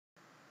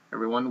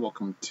Everyone,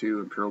 welcome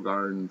to Imperial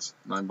Gardens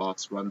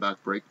 9-box run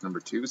back break number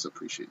 2. So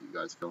appreciate you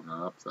guys filling that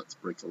up. So that's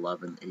break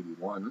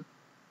 1181.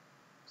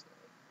 So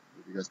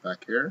move you guys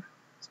back here.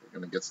 So we're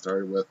going to get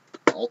started with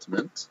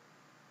Ultimate.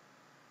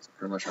 So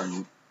pretty much our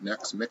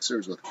next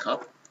mixers with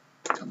Cup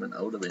coming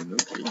out of a new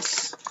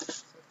case.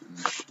 So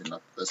finishing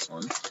up this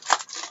one.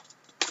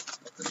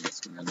 Nothing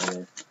that's going to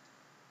know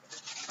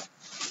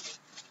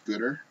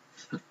gooder.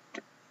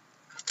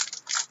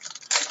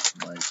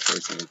 My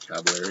choice of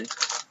vocabulary.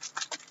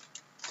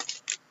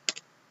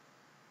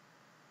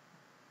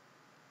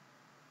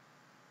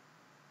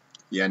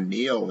 Yeah,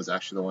 Neo was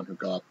actually the one who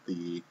got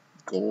the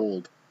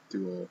gold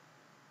dual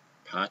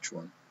patch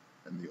one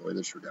and the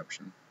Oilers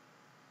redemption.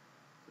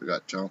 We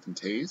got Jonathan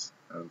Toews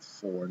out of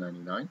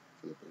 $4.99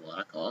 for the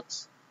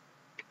Blackhawks.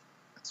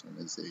 Next one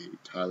is a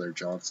Tyler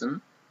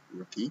Johnson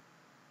rookie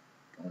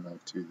going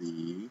out to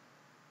the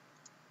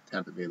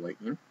Tampa Bay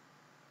Lightning.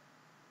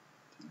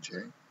 TJ.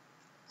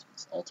 This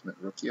one's Ultimate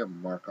Rookie of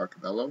Mark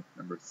Arcabello,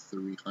 number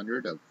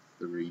 300 of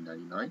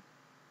 $3.99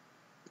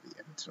 for the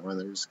Edmonton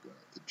Oilers, going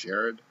out to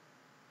Jared.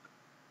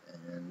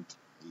 And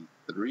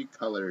a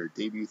 3-color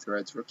debut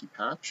threads rookie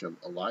patch of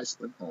Elias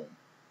Lindholm,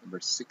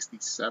 number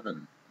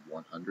 67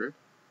 100,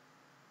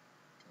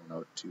 going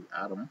out to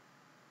Adam.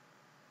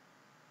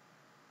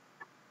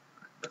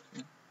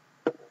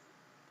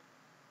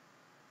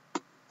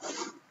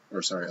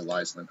 Or sorry,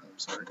 Elias Lindholm,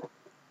 sorry.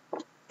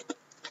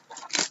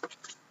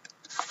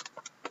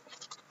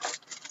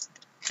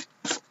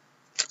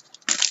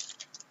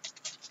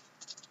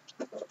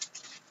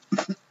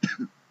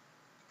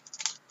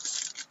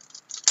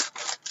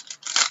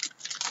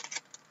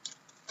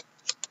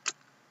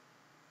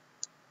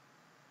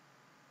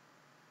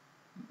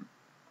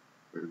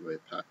 Weird way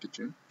of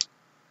packaging.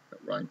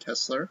 Got Ryan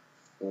Kessler,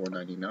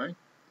 $4.99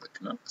 for the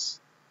Canucks.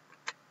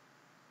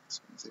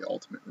 This one's the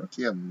Ultimate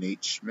Rookie of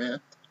Nate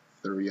Schmidt,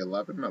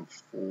 311 of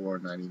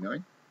 $4.99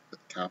 for the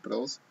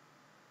Capitals.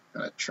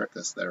 Kind of tricked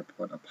us there,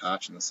 putting a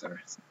patch in the center.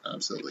 It's an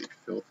absolutely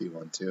filthy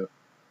one too.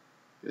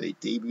 A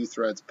debut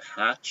threads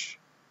patch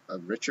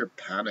of Richard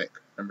Panik,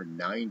 number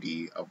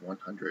 90 of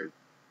 100,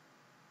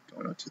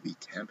 going out to the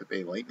Tampa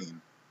Bay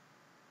Lightning.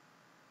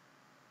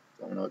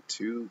 Going out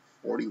to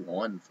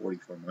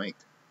 41-44 Mike.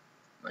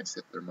 Nice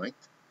hit there, Mike.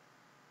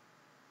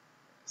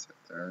 Nice hit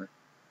there.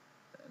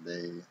 And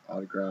a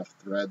autographed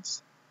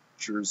threads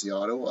jersey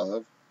auto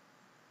of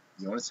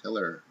Jonas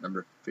Hiller,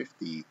 number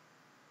 50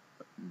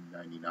 of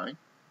 99.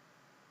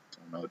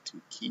 Going out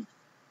to Keith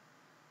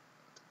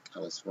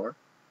Kellisfor.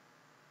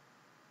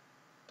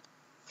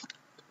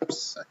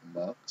 Second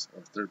box,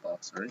 or third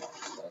box, sorry,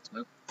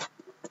 Ultimate.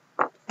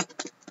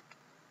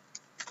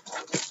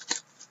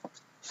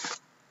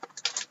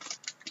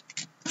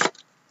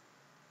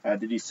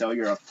 Did you sell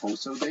your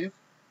Poso, Dave?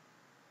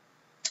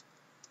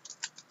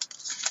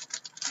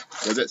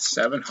 Was it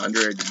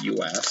 700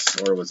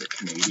 US or was it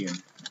Canadian?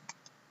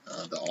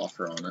 The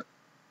offer on it.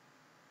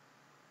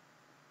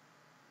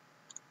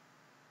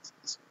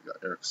 So we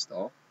got Eric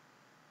Stahl.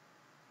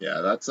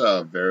 Yeah, that's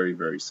a very,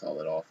 very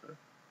solid offer.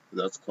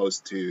 That's close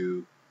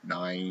to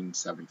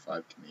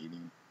 $9.75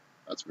 Canadian.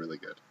 That's really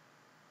good.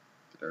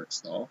 Get Eric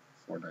Stahl,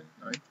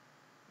 $4.99.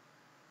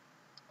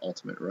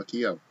 Ultimate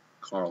Rookie of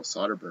Carl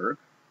Soderberg,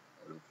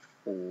 out of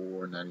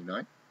 $4.99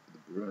 for the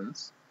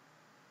Bruins.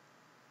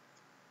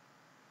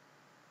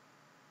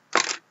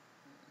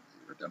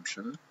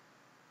 Redemption.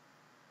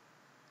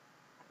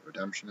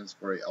 Redemption is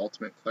for a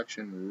Ultimate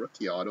Collection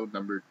Rookie Auto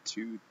number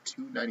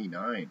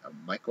 2/299 of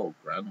Michael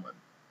Granlund.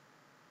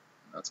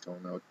 That's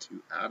going out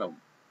to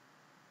Adam.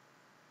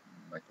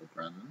 Michael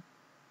Granlund,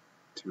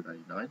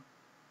 $2.99.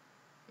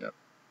 Yep.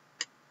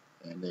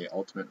 And a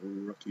Ultimate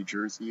Rookie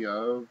jersey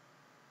of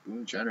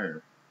Boone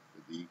Jenner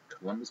for the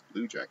Columbus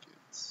Blue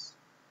Jackets.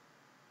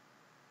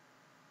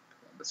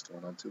 Columbus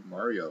going on to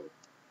Mario.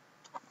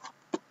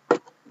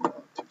 Going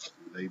on to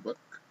Playbook.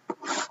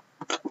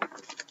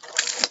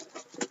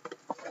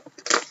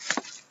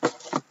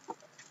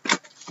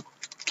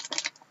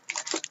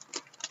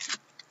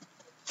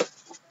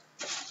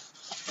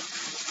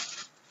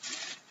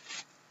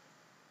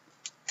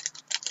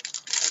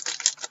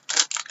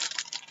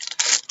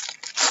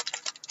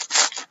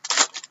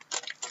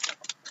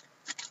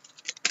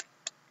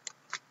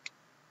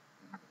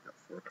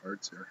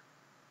 Cards here.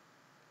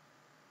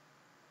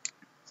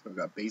 So we've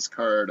got base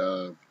card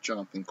of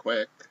Jonathan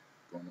Quick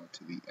going out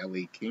to the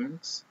LA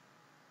Kings.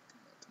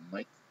 Going out to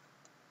Mike.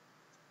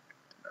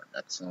 And our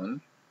next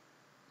one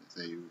is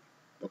a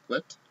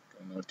booklet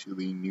going out to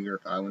the New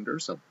York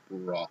Islanders of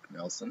Brock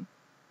Nelson.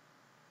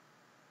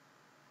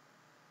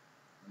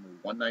 Number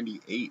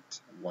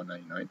 198 of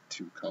 199,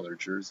 2-color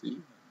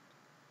jersey.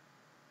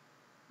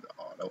 The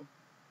auto.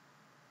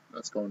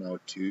 That's going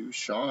out to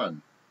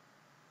Sean.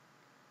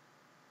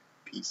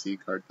 PC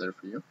card there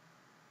for you.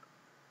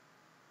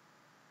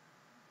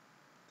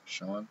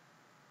 Sean.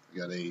 We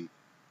got I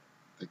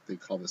think they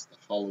call this the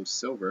Hollow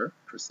Silver,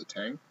 Chris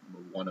Letang,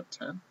 number 1 of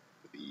 10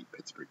 for the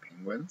Pittsburgh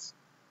Penguins.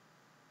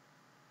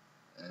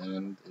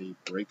 And a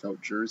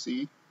breakout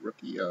jersey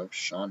rookie of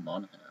Sean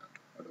Monahan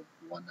out of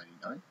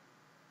 $1.99.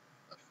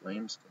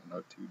 Flames going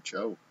out to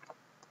Joe.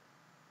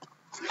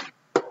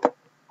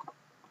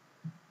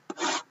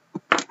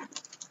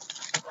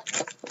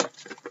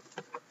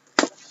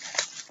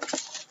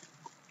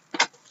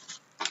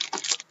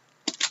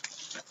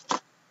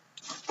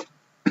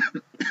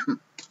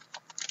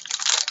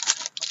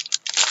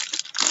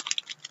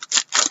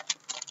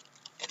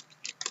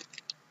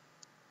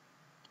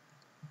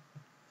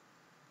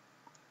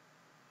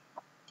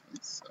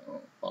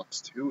 So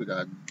box 2, we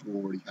got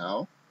Gordie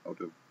Howe out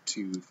of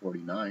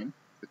 249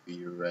 with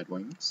the Red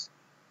Wings.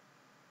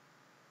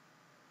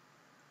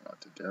 Out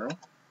to Daryl.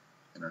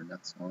 And our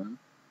next one,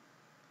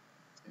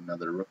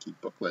 another rookie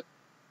booklet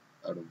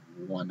out of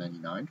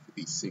 199 for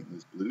the St.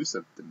 Louis Blues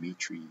of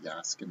Dmitry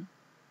Yaskin.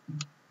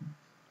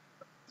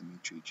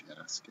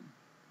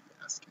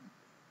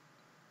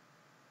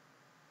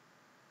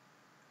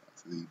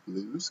 To the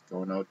Blues,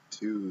 going out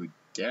to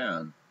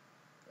Dan,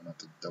 going out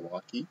to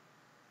Milwaukee.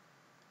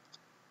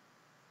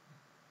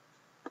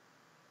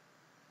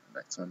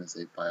 Next one is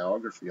a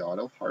biography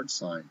auto, hard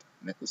signed,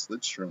 Nicholas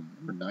Lidstrom,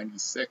 number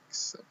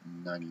 96 of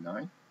 99.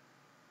 Going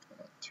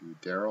out to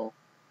Daryl.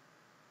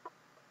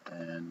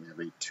 And we have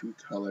a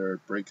 2-color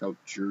breakout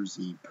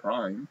jersey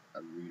prime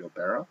of Reed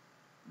O'Bara,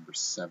 number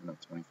 7 of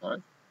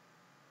 25.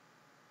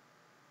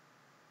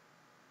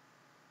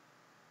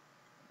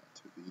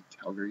 To the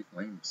Calgary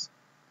Flames.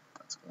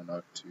 That's going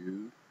out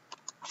to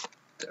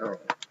Daryl.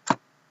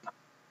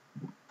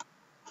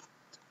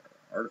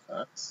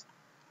 Artifacts.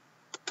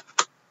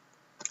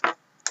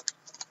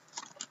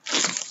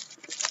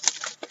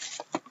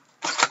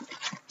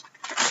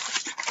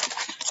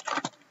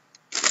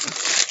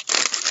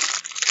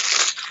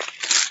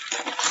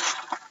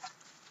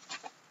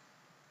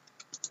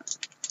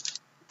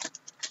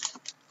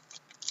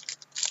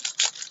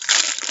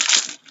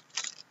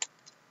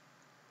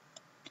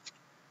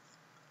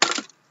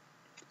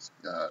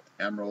 Got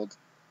Emerald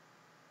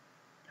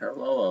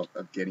parallel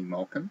of Getty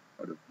Malkin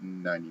out of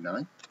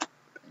 99,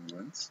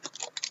 Penguins.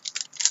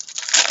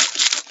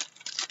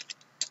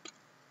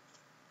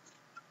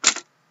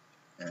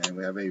 And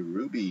we have a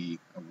Ruby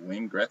of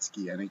Wayne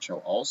Gretzky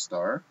NHL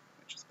All-Star,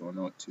 which is going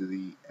out to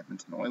the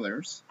Edmonton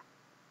Oilers,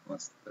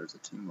 unless there's a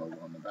team logo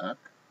on the back.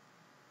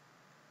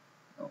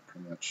 Oh,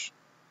 pretty much,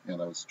 yeah,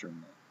 that was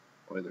during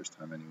the Oilers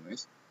time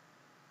anyways.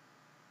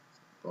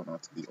 So going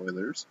out to the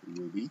Oilers,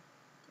 Ruby,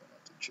 going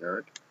out to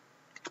Jared.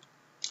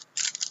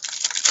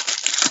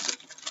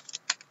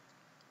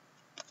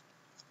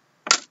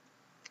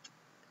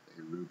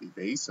 A Ruby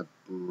base of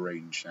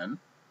Braden Shen,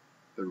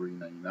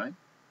 $3.99, the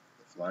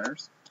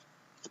Flyers.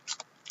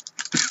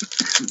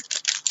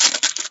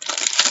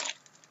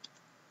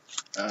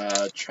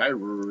 Try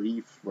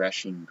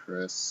refreshing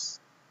Chris.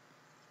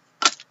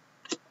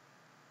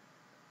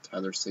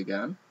 Tyler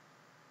Seguin,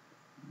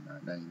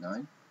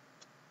 $9.99.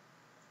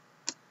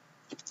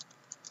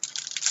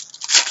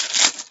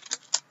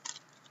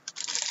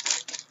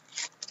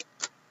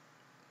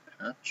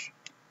 Patch.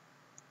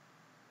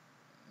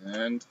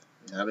 And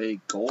we have a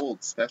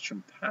gold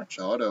Spectrum patch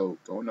auto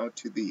going out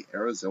to the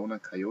Arizona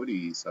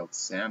Coyotes of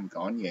Sam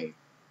Gagner,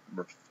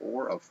 number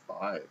 4 of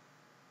 5.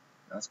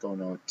 That's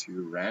going out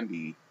to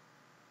Randy,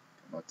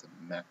 going out to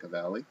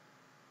Machiavelli.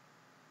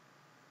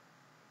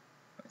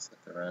 Nice hit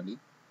there, Randy.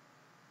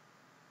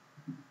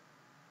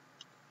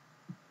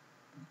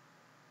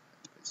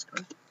 Base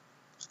card.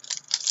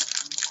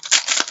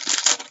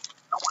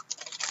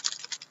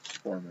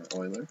 Former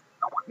Oiler.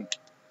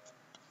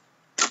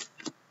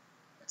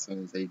 Next one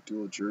is a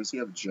dual jersey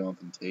of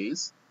Jonathan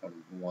Toews out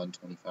of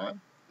 125,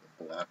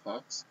 the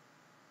Blackhawks.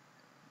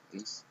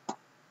 Base.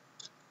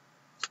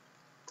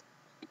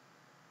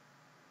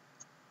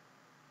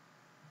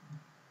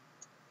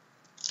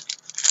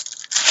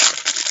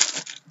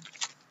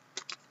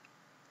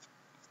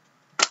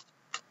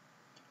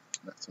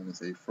 Next one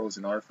is a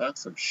Frozen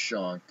Artifacts of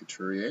Sean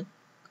Couturier, going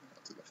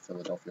out to the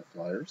Philadelphia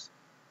Flyers.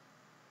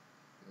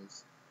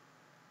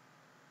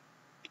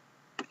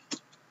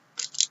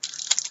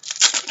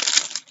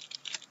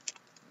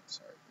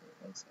 Sorry,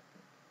 wait 1 second.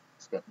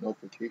 Just got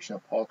notification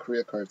of Paul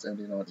Korea cards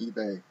ending on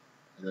eBay.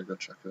 I gotta go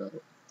check it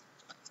out.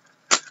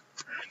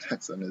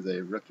 Next one is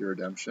a Rookie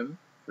Redemption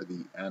for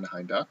the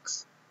Anaheim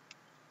Ducks.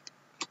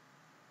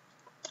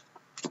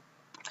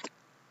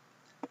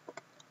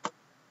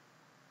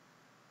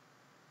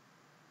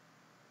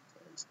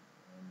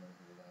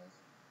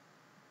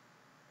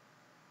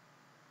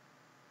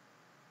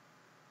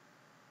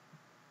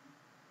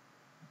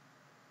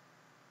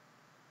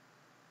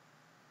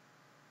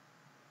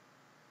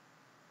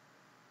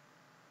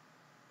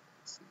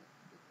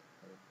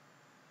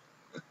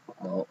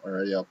 No,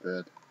 already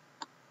outbid.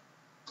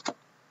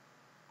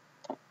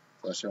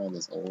 Especially one of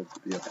those old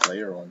Be a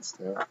Player ones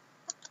too.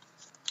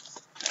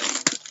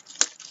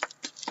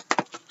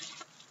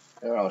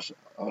 Here,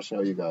 I'll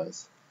show you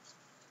guys.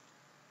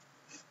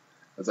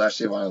 It's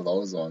actually one of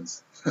those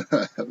ones.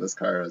 This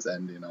card was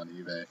ending on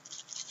eBay.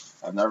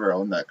 I've never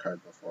owned that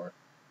card before,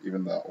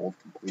 even the old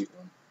complete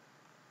one.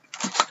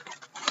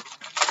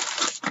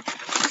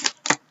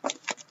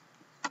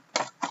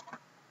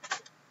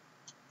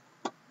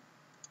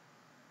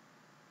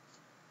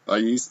 I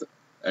used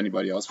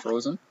anybody else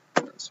frozen?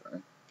 Oh,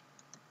 sorry.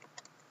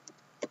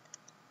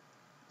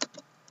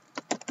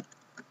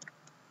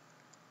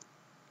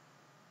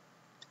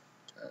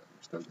 Okay,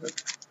 we're still good.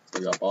 So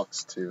we got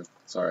box 2.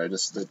 Sorry, I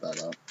just did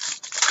that up.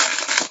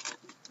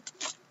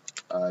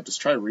 Just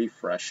try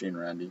refreshing,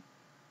 Randy.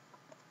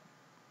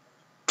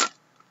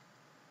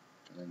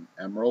 An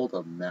Emerald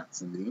of Matt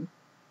Sundin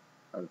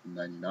out of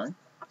 99.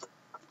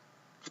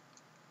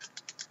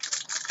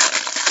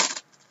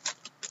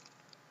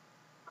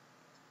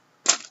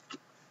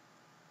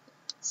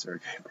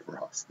 Sergei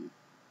Bobrovsky.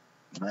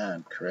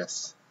 Man,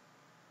 Chris.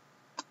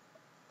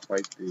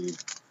 Quite the...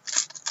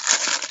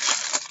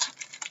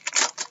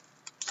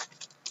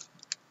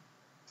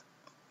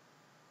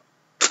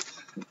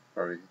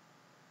 Sorry.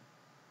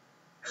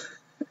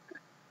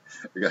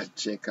 We got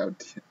Jacob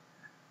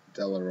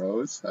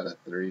Delarose out of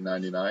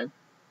 $3.99.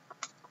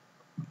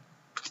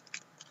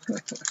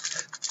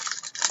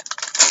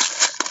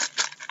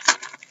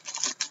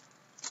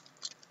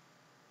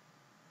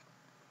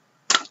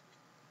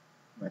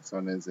 Next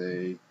one is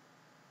a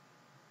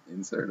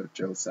insert of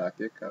Joe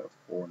Sakic out of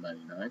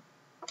 $4.99.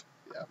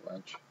 The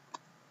Avalanche.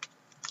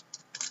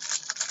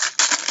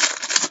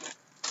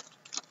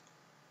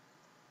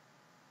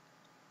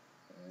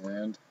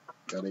 And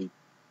got a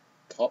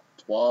top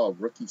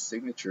 12 rookie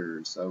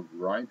signatures of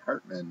Ryan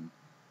Hartman.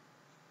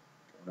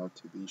 Going out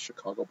to the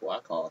Chicago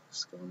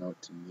Blackhawks. Going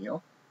out to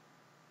Neil.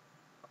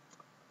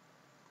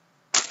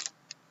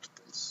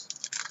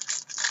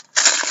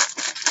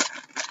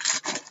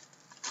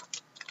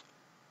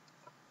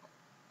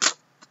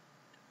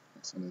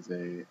 Next one is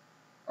a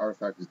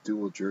Artifacts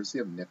dual jersey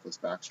of Nicholas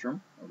Backstrom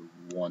out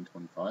of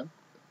 125 for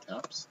the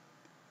Caps.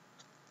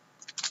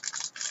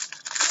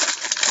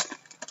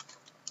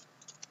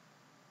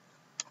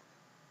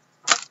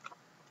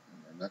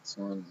 And the next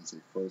one is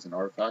a Frozen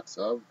Artifacts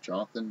of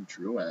Jonathan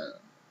Drouin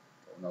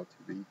going out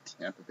to the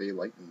Tampa Bay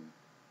Lightning.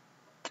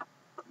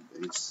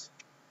 Base.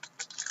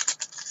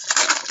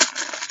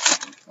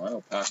 And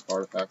final pack of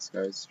Artifacts,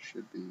 guys,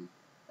 should be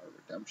our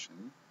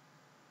redemption.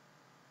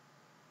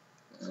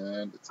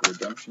 And it's a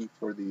redemption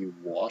for the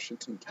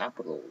Washington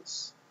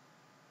Capitals.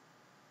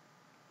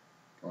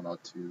 Going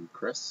out to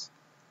Chris.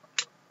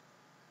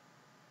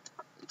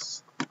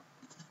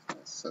 I'll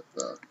set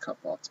the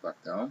cut box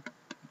back down.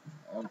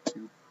 On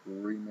to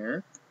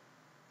Premier.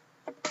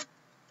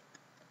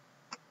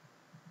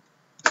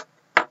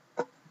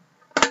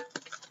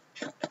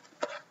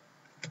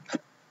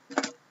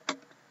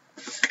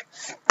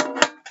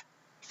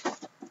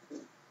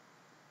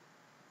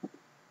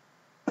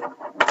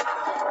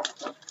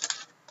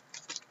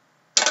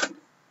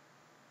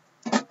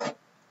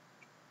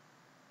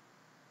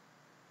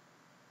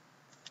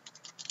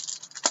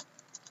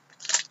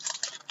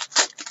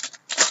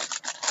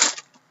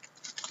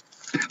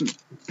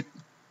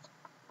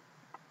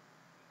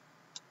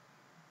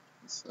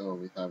 So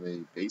we have a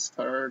base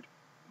card,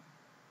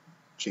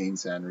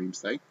 James Van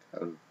Riemsdyk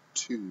out of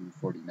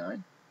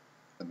 249,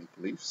 the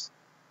Maple Leafs.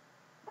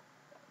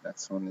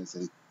 Next one is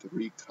a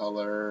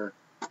 3-color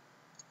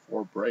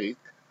 4-break,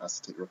 has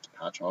to take rookie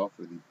patch off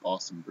for the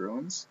Boston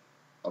Bruins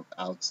of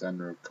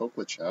Alexander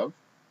Koklachev.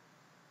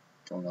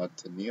 Going out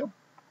to Neil.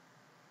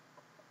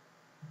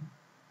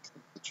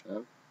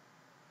 Koklachev.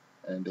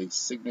 And a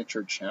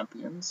signature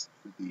champions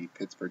for the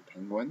Pittsburgh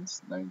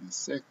Penguins,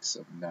 96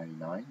 of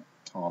 99,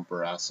 Tom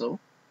Barrasso.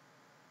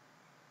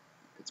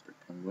 Pittsburgh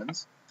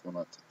Penguins, going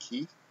out to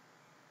Keith.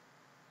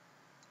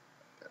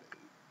 Got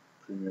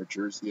a premier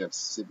jersey of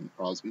Sidney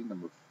Crosby,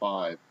 number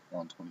 5,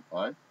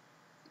 125.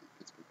 For the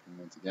Pittsburgh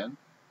Penguins again,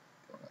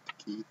 going out to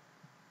Keith.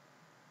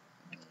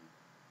 And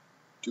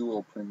a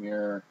dual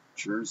premier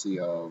jersey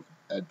of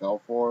Ed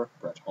Belfour,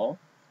 Brett Hall,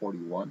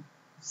 41,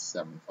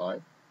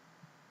 75.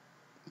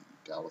 The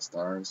Dallas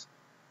Stars,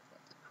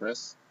 got to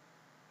Chris.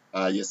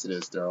 Yes, it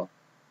is, Daryl.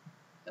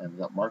 And we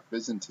got Mark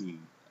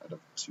Byzantine out of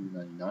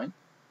 299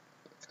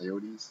 for the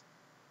Coyotes.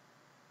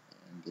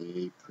 And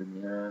a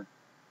premier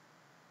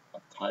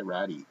of Ty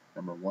Ratty,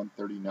 number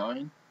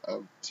 139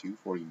 of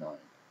 249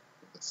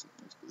 for the St.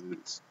 Louis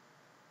Blues.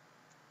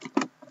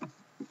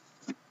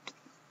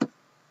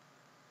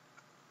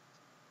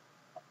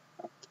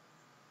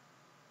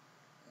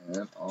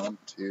 And on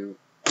to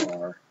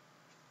our,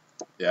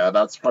 yeah,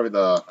 that's probably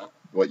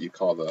what you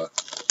call the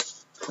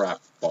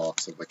crap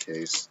box of the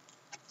case.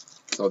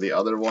 So the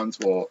other ones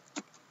will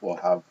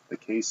have the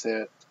case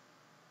hit,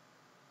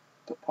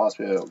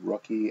 possibly a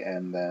rookie,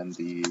 and then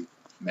the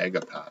mega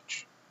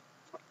patch.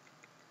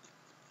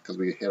 Because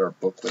we hit our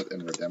booklet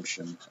and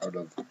redemption out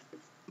of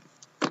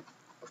the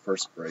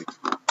first break.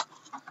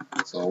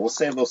 So we'll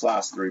save those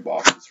last 3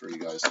 boxes for you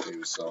guys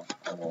too, so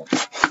I won't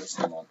list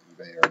them on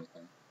eBay or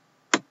anything.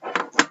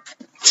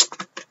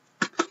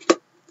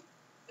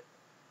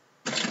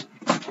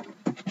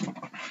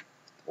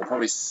 We'll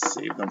probably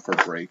save them for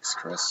breaks,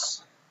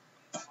 Chris.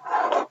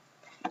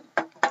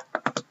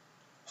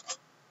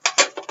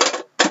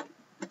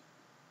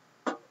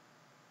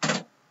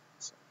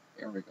 So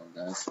here we go,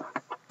 guys.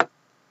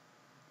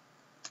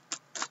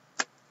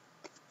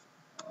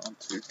 On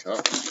to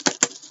cup.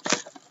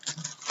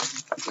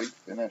 Big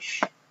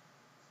finish.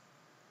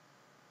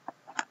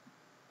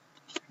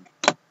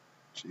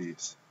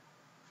 Jeez.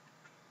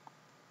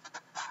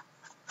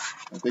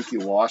 I think you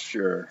washed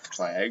your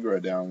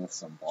Viagra down with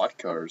some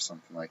vodka or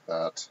something like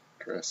that,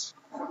 Chris.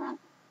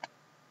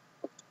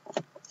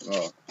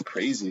 Oh,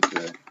 crazy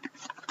today.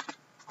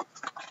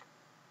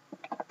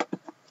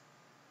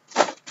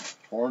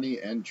 Horny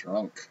and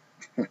drunk.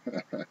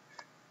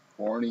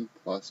 Horny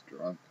plus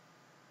drunk.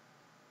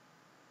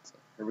 So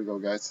here we go,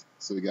 guys.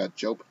 So we got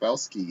Joe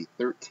Pavelski,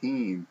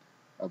 13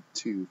 of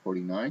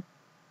 249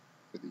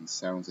 for the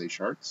San Jose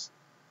Sharks.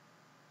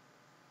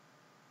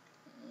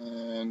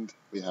 And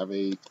we have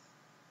a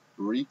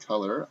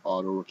 3-color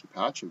auto rookie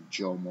patch of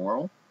Joe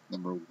Morrow,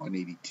 number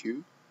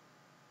 182,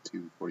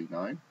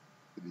 249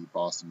 for the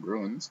Boston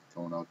Bruins,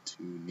 going out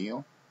to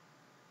Neil.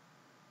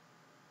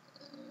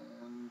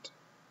 And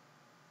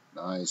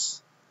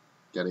nice.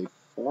 Get a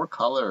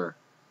 4-color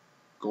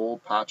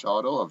gold patch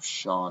auto of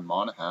Sean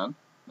Monahan,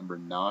 number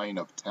 9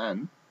 of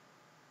 10,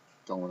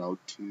 going out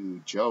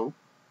to Joe.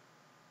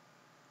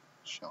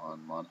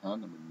 Sean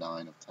Monahan, number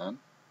 9 of 10.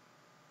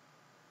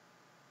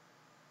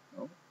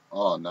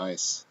 Oh,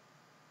 nice.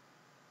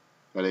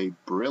 Got a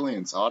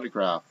Brilliance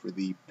autograph for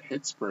the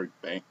Pittsburgh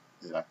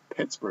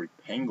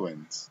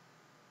Penguins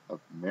of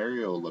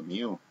Mario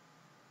Lemieux.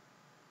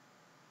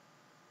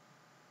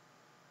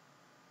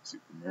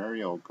 Super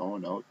Mario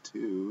going out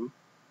to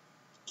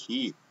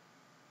Keith.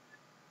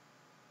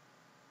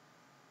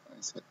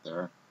 Nice hit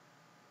there.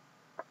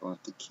 Going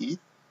out to Keith.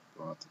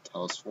 Going out to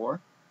Telus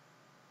 4.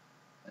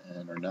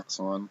 And our next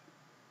one,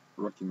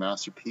 Rookie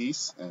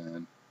Masterpiece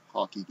and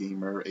Hockey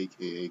Gamer,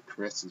 aka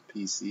Chris's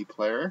PC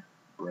player,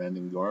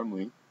 Brandon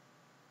Gormley.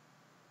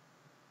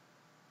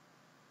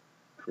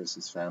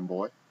 Chris's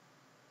fanboy.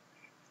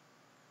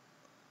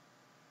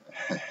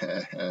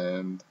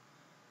 And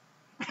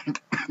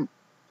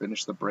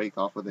finish the break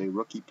off with a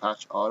rookie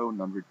patch auto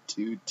number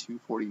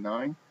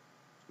 2/249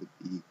 with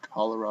the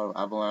Colorado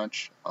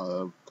Avalanche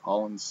of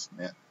Colin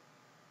Smith.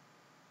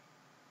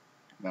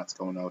 And that's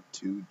going out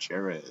to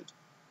Jared.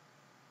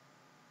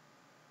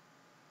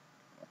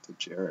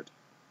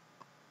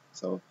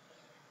 So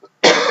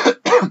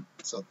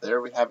so there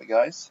we have it,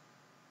 guys.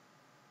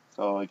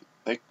 So I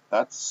think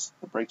that's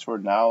the breaks for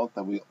now.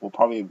 That we'll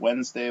probably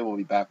Wednesday we'll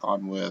be back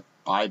on with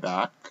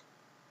buyback.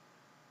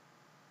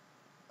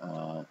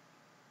 So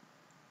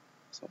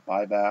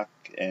buyback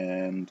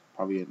and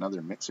probably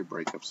another mixer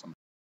break of some